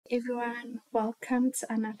everyone, welcome to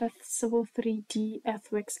another Civil 3D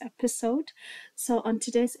Earthworks episode. So on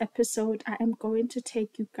today's episode, I am going to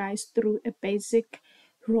take you guys through a basic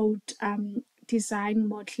road design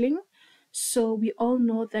modeling. So we all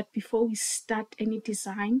know that before we start any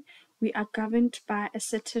design, we are governed by a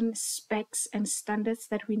certain specs and standards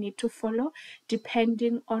that we need to follow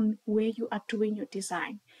depending on where you are doing your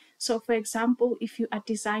design. So for example, if you are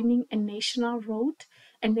designing a national road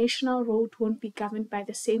won't be governed by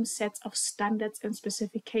the same sets of standards and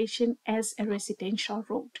specification as a residential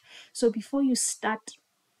road. So before you start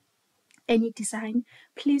any design,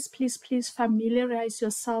 please familiarize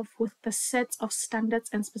yourself with the sets of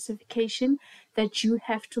standards and specification that you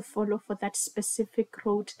have to follow for that specific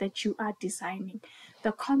road that you are designing.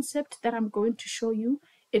 The concept that I'm going to show you,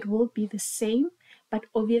 it will be the same, but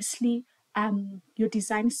obviously your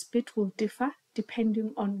design split will differ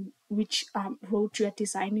depending on which road you are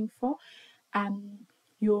designing for.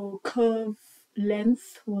 Your curve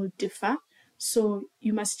length will differ, so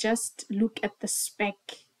you must just look at the spec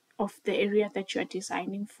of the area that you are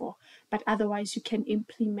designing for, but otherwise you can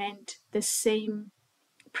implement the same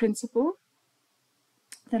principle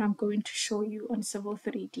that I'm going to show you on Civil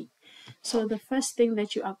 3D. So the first thing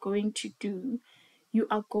that you are going to do, you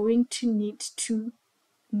are going to need to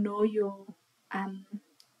know your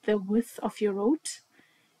the width of your road.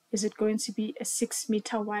 Is it going to be a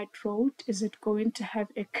 6-meter wide road? Is it going to have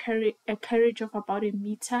a carriage of about a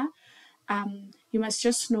meter? You must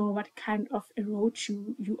just know what kind of a road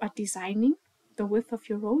you are designing, the width of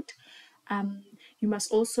your road. You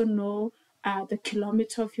must also know the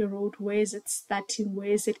kilometer of your road. Where is it starting?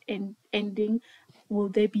 Where is it ending? Will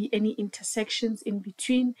there be any intersections in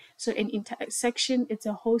between? So an intersection, it's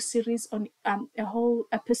a whole series on a whole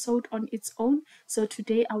episode on its own. So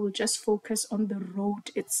today I will just focus on the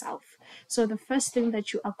road itself. So the first thing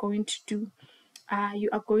that you are going to do, you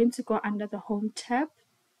are going to go under the Home tab,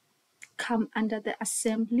 come under the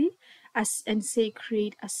assembly and say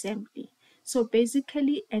create assembly. So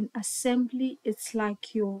basically an assembly, it's like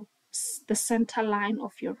the center line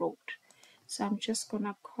of your road. So I'm just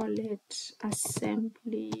gonna call it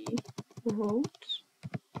assembly road,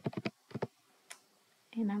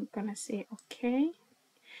 and I'm gonna say okay.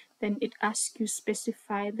 Then it asks you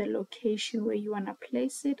specify the location where you wanna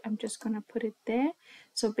place it. I'm just gonna put it there.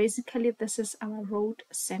 So basically this is our road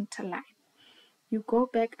center line. You go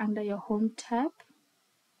back under your Home tab,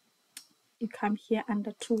 you come here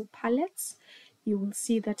under tool palettes, you will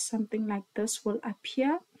see that something like this will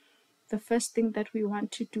appear. The first thing that we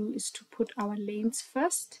want to do is to put our lanes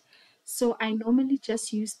first. So I normally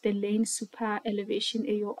just use the lane super elevation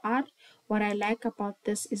AOR. What I like about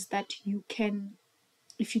this is that you can,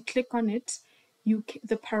 if you click on it,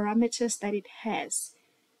 the parameters that it has,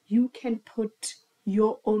 you can put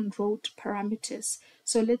your own road parameters.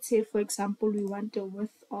 So let's say, for example, we want a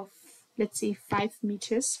width of, let's say 5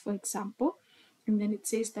 meters, for example, and then it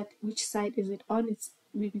says that which side is it on.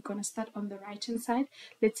 We're going to start on the right hand side.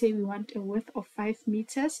 Let's say we want a width of 5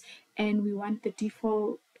 meters and we want the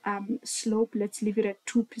default slope, let's leave it at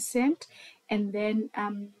 2%. And then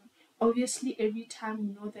obviously every time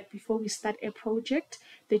we know that before we start a project,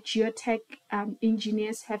 the geotech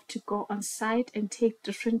engineers have to go on site and take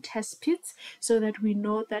different test pits so that we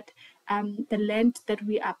know that the land that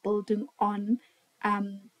we are building on,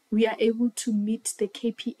 we are able to meet the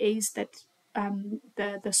KPAs that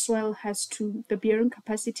the soil has to, the bearing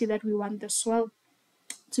capacity that we want the soil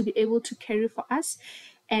to be able to carry for us.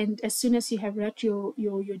 And as soon as you have read your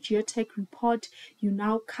geotech report, you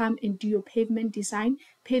now come and do your pavement design.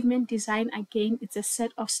 Pavement design, again, it's a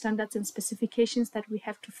set of standards and specifications that we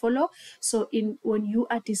have to follow. So when you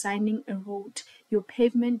are designing a road, your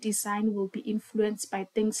pavement design will be influenced by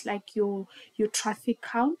things like your traffic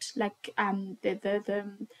count, like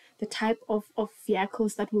the type of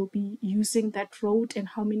vehicles that will be using that road and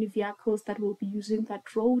how many vehicles that will be using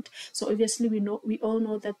that road. So obviously we all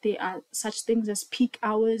know that there are such things as peak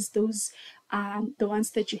hours. Those are the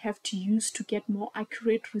ones that you have to use to get more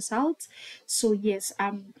accurate results. So yes,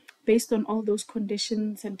 based on all those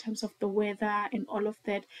conditions in terms of the weather and all of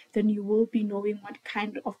that, then you will be knowing what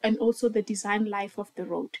kind of, and also the design life of the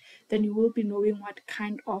road, then you will be knowing what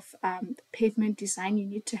kind of pavement design you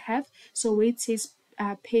need to have. So where it says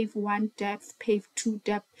pave 1 depth, pave 2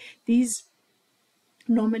 depth, these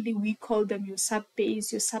normally we call them your sub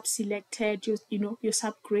base, your sub selected, your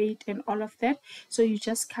sub grade and all of that. So you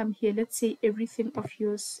just come here, let's say everything of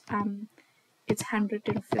yours it's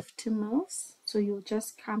 150 mils. So you'll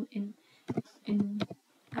just come in and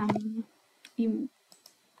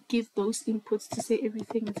give those inputs to say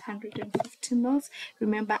everything is 150 mils.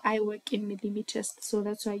 Remember, I work in millimeters, so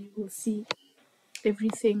that's why you will see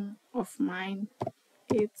everything of mine,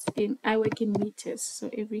 I work in meters, so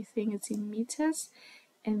everything is in meters.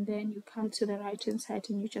 And then you come to the right hand side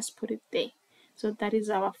and you just put it there. So that is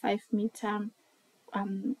our 5 meter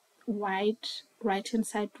wide right hand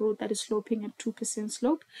side road that is sloping at 2%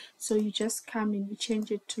 slope. So you just come and you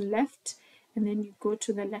change it to left, and then you go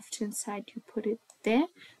to the left hand side, you put it there.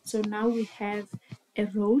 So now we have a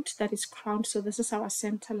road that is crowned. So this is our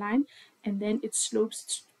center line, and then it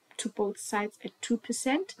slopes to both sides at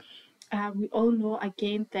 2%. We all know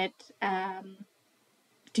again that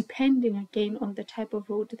depending again on the type of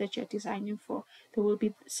road that you're designing for, there will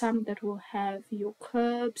be some that will have your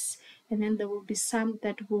curbs, and then there will be some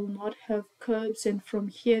that will not have curbs, and from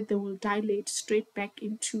here they will dilate straight back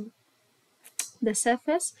into the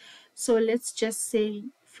surface. So let's just say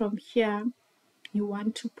from here you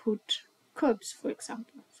want to put curbs, for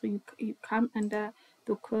example. So you come under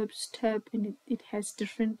the curbs tab, and it has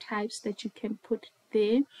different types that you can put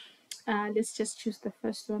there. Let's just choose the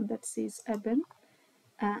first one that says urban.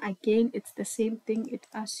 Again, it's the same thing. It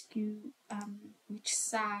asks you which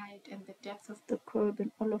side and the depth of the curb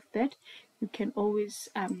and all of that. You can always,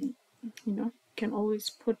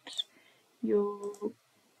 put your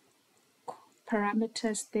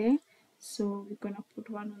parameters there. So we're gonna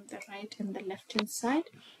put one on the right and the left hand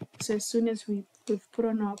side. So as soon as we've put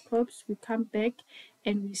on our curbs, we come back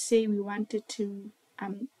and we say we wanted to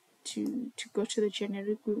go to the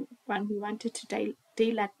generic one. We wanted to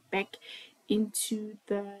dilate back into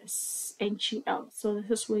the NGL. So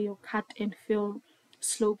this is where your cut and fill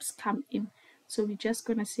slopes come in. So we're just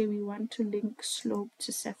gonna say we want to link slope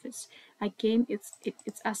to surface. Again, it's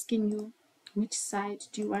asking you which side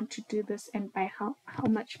do you want to do this and by how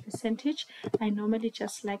much percentage. I normally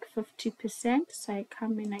just like 50%, so I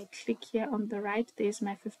come and I click here on the right. There's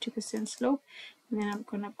my 50% slope, and then I'm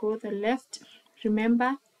gonna go the left.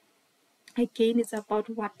 Remember, again, it's about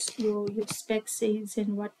what your spec says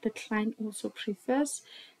and what the client also prefers.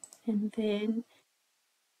 And then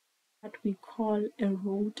what we call a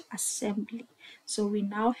road assembly. So we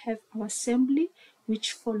now have our assembly,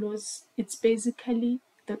 which follows, it's basically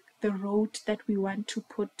the road that we want to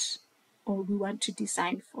put or we want to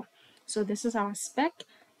design for. So this is our spec.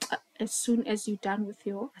 As soon as you're done with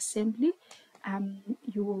your assembly,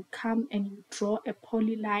 you will come and you draw a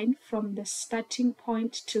polyline from the starting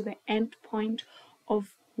point to the end point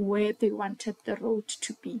of where they wanted the road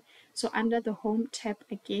to be. So under the home tab,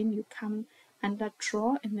 again, you come under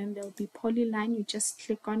draw, and then there will be polyline. You just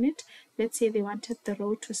click on it. Let's say they wanted the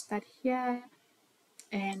road to start here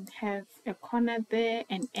and have a corner there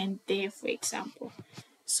and end there, for example.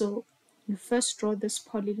 So you first draw this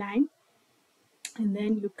polyline, and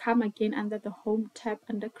then you come again under the home tab,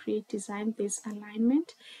 under create design, there's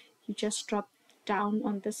alignment. You just drop down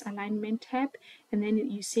on this alignment tab, and then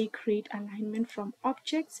you say create alignment from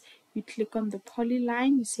objects. You click on the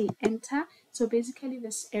polyline, you say enter. So basically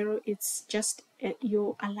this arrow, it's just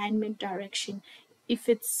your alignment direction. If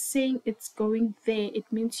it's saying it's going there,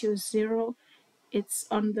 it means your 0, it's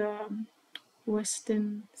on the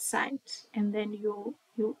western side, and then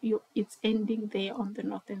it's ending there on the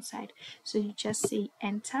northern side. So you just say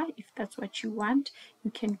enter if that's what you want.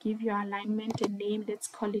 You can give your alignment a name. Let's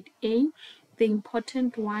call it A. The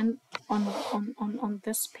important one on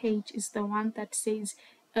this page is the one that says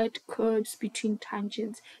add curves between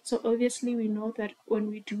tangents. So obviously we know that when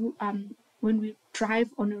we drive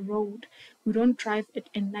on a road, we don't drive at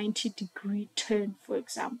a 90-degree turn, for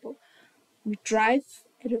example. We drive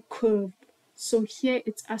at a curve. So here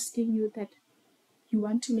it's asking you that you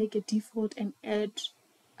want to make a default and add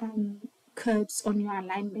curves on your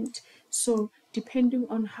alignment. So depending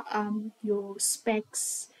on your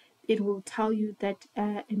specs, it will tell you that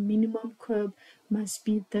a minimum curve must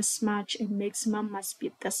be this much and maximum must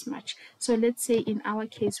be this much. So let's say in our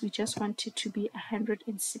case, we just want it to be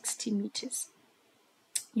 160 meters.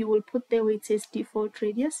 You will put there where it says default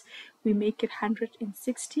radius. We make it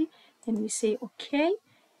 160 and we say okay.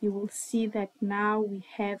 You will see that now we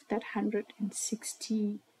have that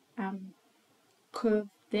 160 curve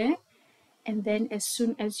there. And then as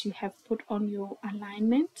soon as you have put on your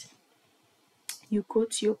alignment, you go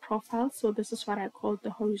to your profile. So this is what I call the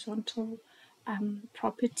horizontal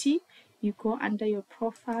property. You go under your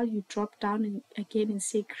profile, you drop down and again and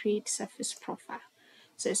say create surface profile.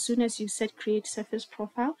 So as soon as you set create surface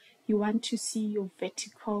profile, you want to see your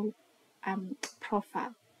vertical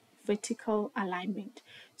profile, vertical alignment.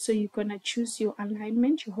 So you're gonna choose your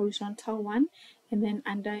alignment, your horizontal one, and then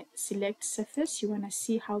under select surface, you wanna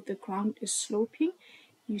see how the ground is sloping.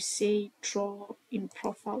 You say draw in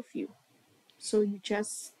profile view. So you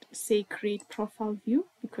just say create profile view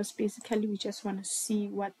because basically we just want to see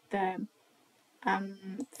what the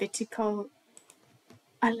vertical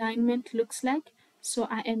alignment looks like. So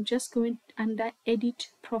I am just going under edit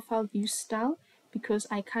profile view style because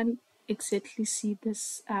I can't exactly see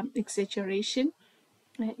this exaggeration.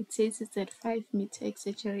 It says it's at 5 meter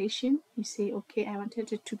exaggeration. You say, okay, I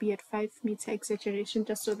wanted it to be at 5 meter exaggeration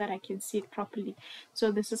just so that I can see it properly.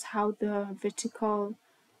 So this is how the vertical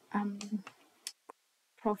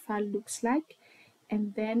profile looks like.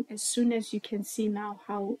 And then as soon as you can see now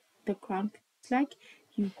how the ground looks like,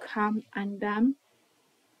 you come under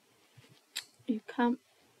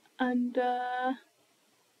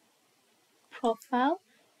profile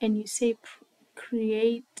and you say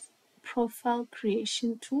create profile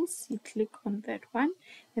creation tools. You click on that one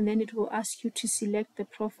and then it will ask you to select the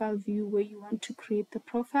profile view where you want to create the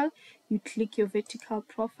profile. You click your vertical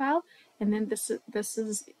profile and then this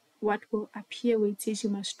is what will appear where it says you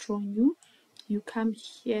must draw new. You come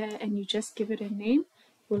here and you just give it a name.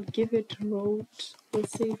 We'll give it road, we'll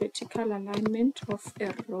say vertical alignment of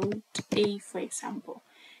a road A, for example,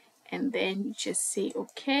 and then you just say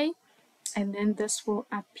okay, and then this will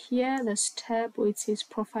appear, this tab where it says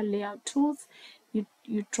profile layout tools.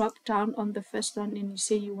 You drop down on the first one and you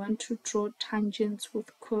say you want to draw tangents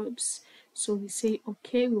with curves. So we say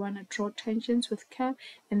okay, we want to draw tangents with curve,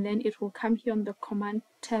 and then it will come here on the command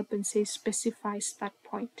tab and say specify start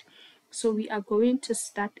point. So we are going to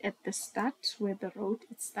start at the start where the road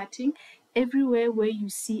is starting. Everywhere where you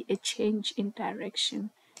see a change in direction,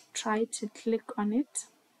 try to click on it.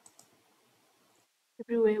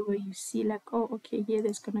 Everywhere where you see like, oh okay, here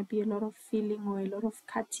there's gonna be a lot of filling or a lot of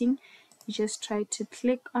cutting, you just try to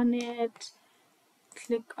click on it,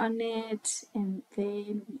 and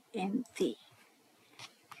then end there.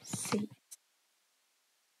 See,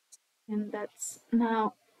 and that's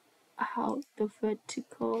now how the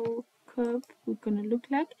vertical curve we're gonna look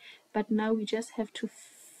like. But now we just have to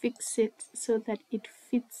fix it so that it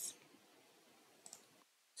fits.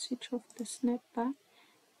 Switch off the snap bar.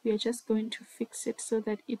 We are just going to fix it so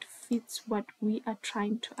that it fits what we are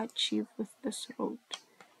trying to achieve with this road.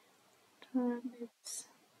 Let's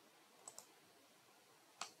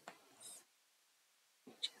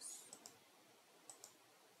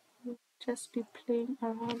just be playing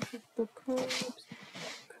around with the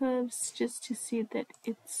curves just to see that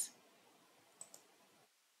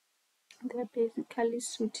they're basically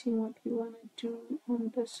suiting what we want to do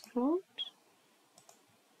on this road.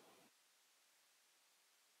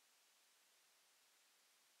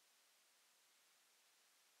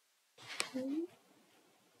 Okay.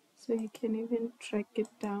 So you can even drag it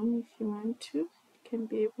down if you want to. You can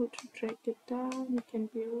be able to drag it down, you can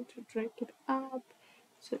be able to drag it up.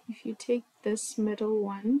 So if you take this middle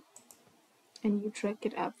one and you drag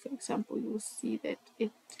it up, for example, you'll see that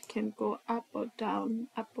it can go up or down,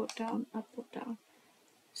 up or down, up or down.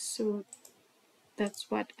 So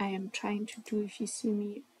that's what I am trying to do. If you see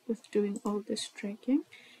me with doing all this dragging,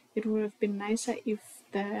 it would have been nicer if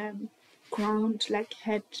the ground like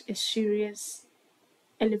had a serious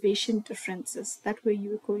elevation differences. That way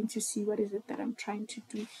you're going to see what is it that I'm trying to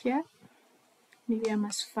do here. Maybe I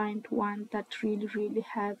must find one that really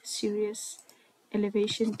have serious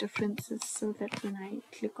elevation differences so that when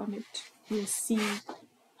I click on it you'll see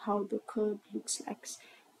how the curve looks like.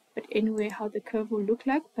 But anyway, how the curve will look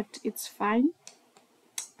like, but it's fine.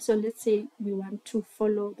 So let's say we want to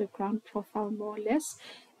follow the ground profile more or less,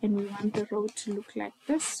 and we want the road to look like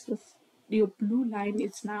this. With your blue line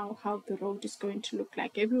is now how the road is going to look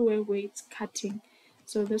like everywhere where it's cutting.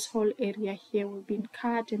 So this whole area here will be in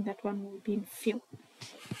cut and that one will be in fill.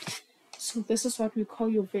 So this is what we call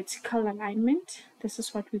your vertical alignment. This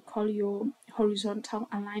is what we call your horizontal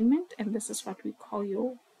alignment, and this is what we call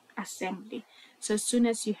your assembly. So as soon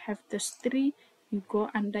as you have this three, you go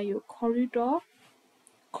under your corridor,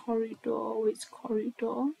 with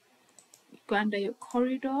corridor, you go under your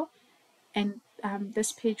corridor, and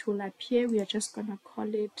this page will appear. We are just gonna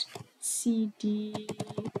call it CD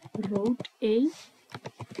road A,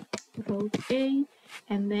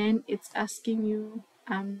 and then it's asking you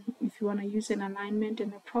if you want to use an alignment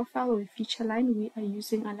and a profile or a feature line. We are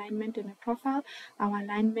using alignment and a profile. Our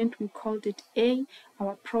alignment, we called it A.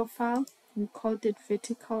 Our profile, we called it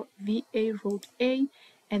vertical VA road A.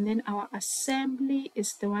 And then our assembly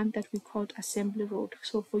is the one that we called assembly road.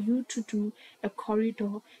 So for you to do a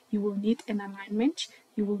corridor, you will need an alignment,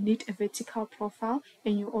 you will need a vertical profile,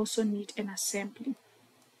 and you also need an assembly.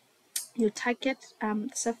 Your target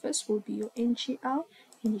surface will be your NGL,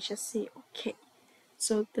 and you just say okay.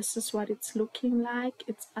 So this is what it's looking like.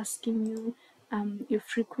 It's asking you your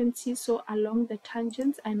frequency. So along the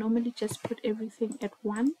tangents, I normally just put everything at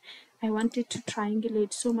 1. I want it to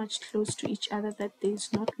triangulate so much close to each other that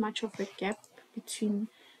there's not much of a gap between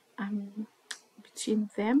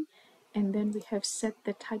them. And then we have set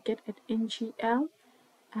the target at NGL.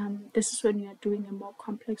 This is when you are doing a more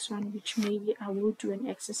complex one, which maybe I will do an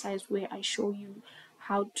exercise where I show you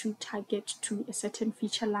how to target to a certain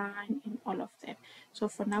feature line and all of that. So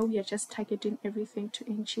for now, we are just targeting everything to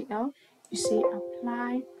NGL. You say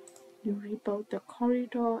apply, you rebuild the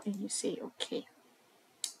corridor, and you say okay.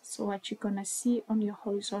 So what you're gonna see on your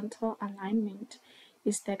horizontal alignment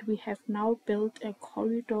is that we have now built a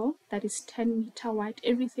corridor that is 10-meter wide.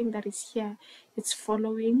 Everything that is here, it's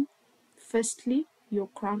following firstly your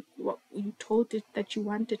ground. What you told it that you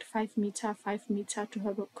wanted 5 meter to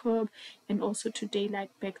have a curb and also to daylight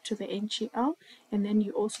back to the NGL, and then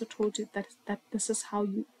you also told it that this is how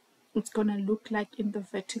it's gonna look like in the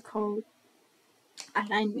vertical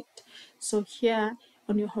alignment. So here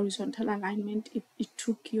on your horizontal alignment, it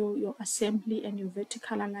took your assembly and your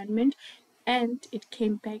vertical alignment, and it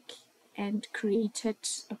came back and created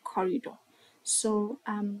a corridor. So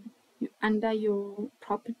under your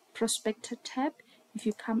prospector tab, if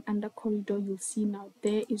you come under corridor, you'll see now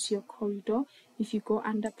there is your corridor. If you go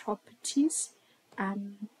under properties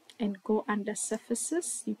and go under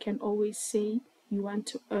surfaces, you can always say you want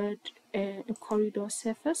to add a corridor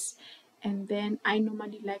surface. And then I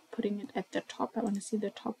normally like putting it at the top. I want to see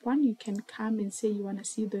the top one. You can come and say you want to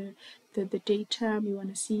see the datum, you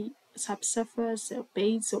want to see subsurface, or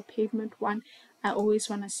base or pavement one. I always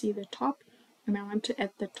want to see the top, and I want to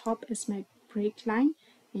add the top as my break line.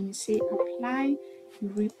 And you say apply,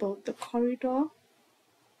 you rebuild the corridor.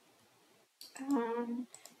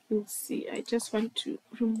 You'll see I just want to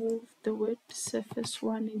remove the word surface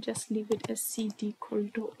one and just leave it as CD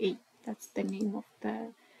corridor A. That's the name of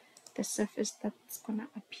the surface that's gonna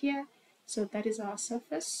appear. So that is our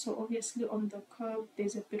surface. So obviously on the curve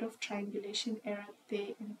there's a bit of triangulation error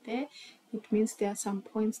there and there. It means there are some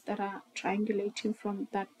points that are triangulating from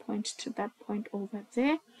that point to that point over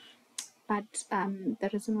there. But the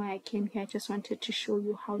reason why I came here, I just wanted to show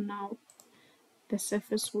you how now the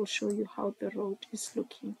surface will show you how the road is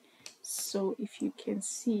looking. So if you can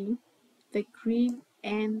see, the green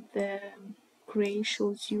and the gray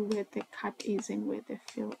shows you where the cut is and where the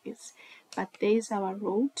fill is. But there's our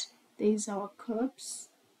road, there's our curbs,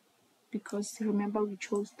 because remember we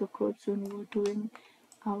chose the curbs when we were doing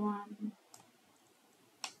our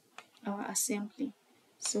assembly.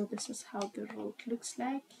 So this is how the road looks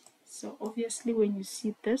like. So obviously when you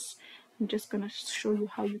see this, I'm just going to show you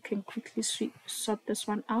how you can quickly sort this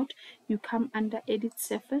one out. You come under edit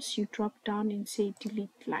surface, you drop down and say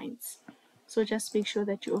delete lines. So just make sure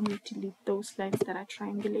that you only delete those lines that are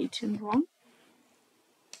triangulating wrong.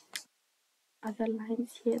 Other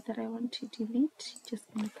lines here that I want to delete,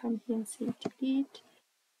 just going to come here and say delete.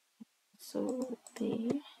 So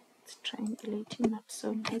there, it's triangulating up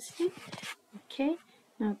so nicely. Okay,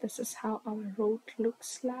 now this is how our road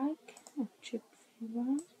looks like. Object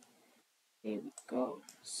viewer. There we go.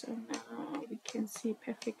 So now we can see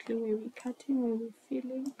perfectly where we're cutting, where we're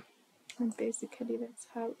filling, and basically that's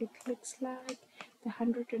how it looks like. The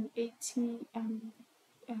 180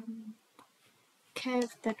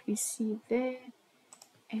 curve that we see there,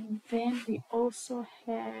 and then we also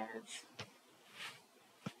have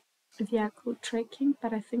vehicle tracking,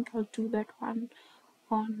 but I think I'll do that one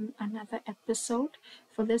on another episode.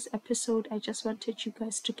 For this episode, I just wanted you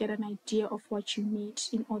guys to get an idea of what you need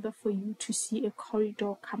in order for you to see a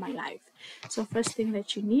corridor come alive. So first thing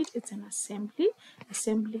that you need is an assembly.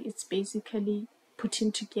 Assembly is basically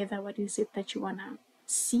putting together what is it that you want to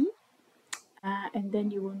see, and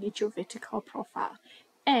then you will need your vertical profile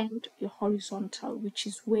and your horizontal, which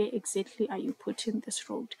is where exactly are you putting this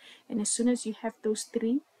road. And as soon as you have those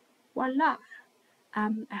three, voila.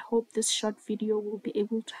 I hope this short video will be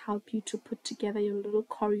able to help you to put together your little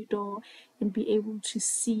corridor and be able to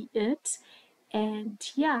see it. And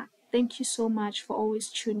yeah, thank you so much for always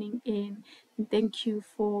tuning in. And thank you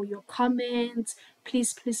for your comments.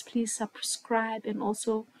 Please subscribe and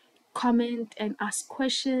also comment and ask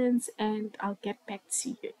questions, and I'll get back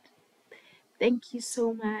to you. Thank you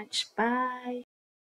so much. Bye.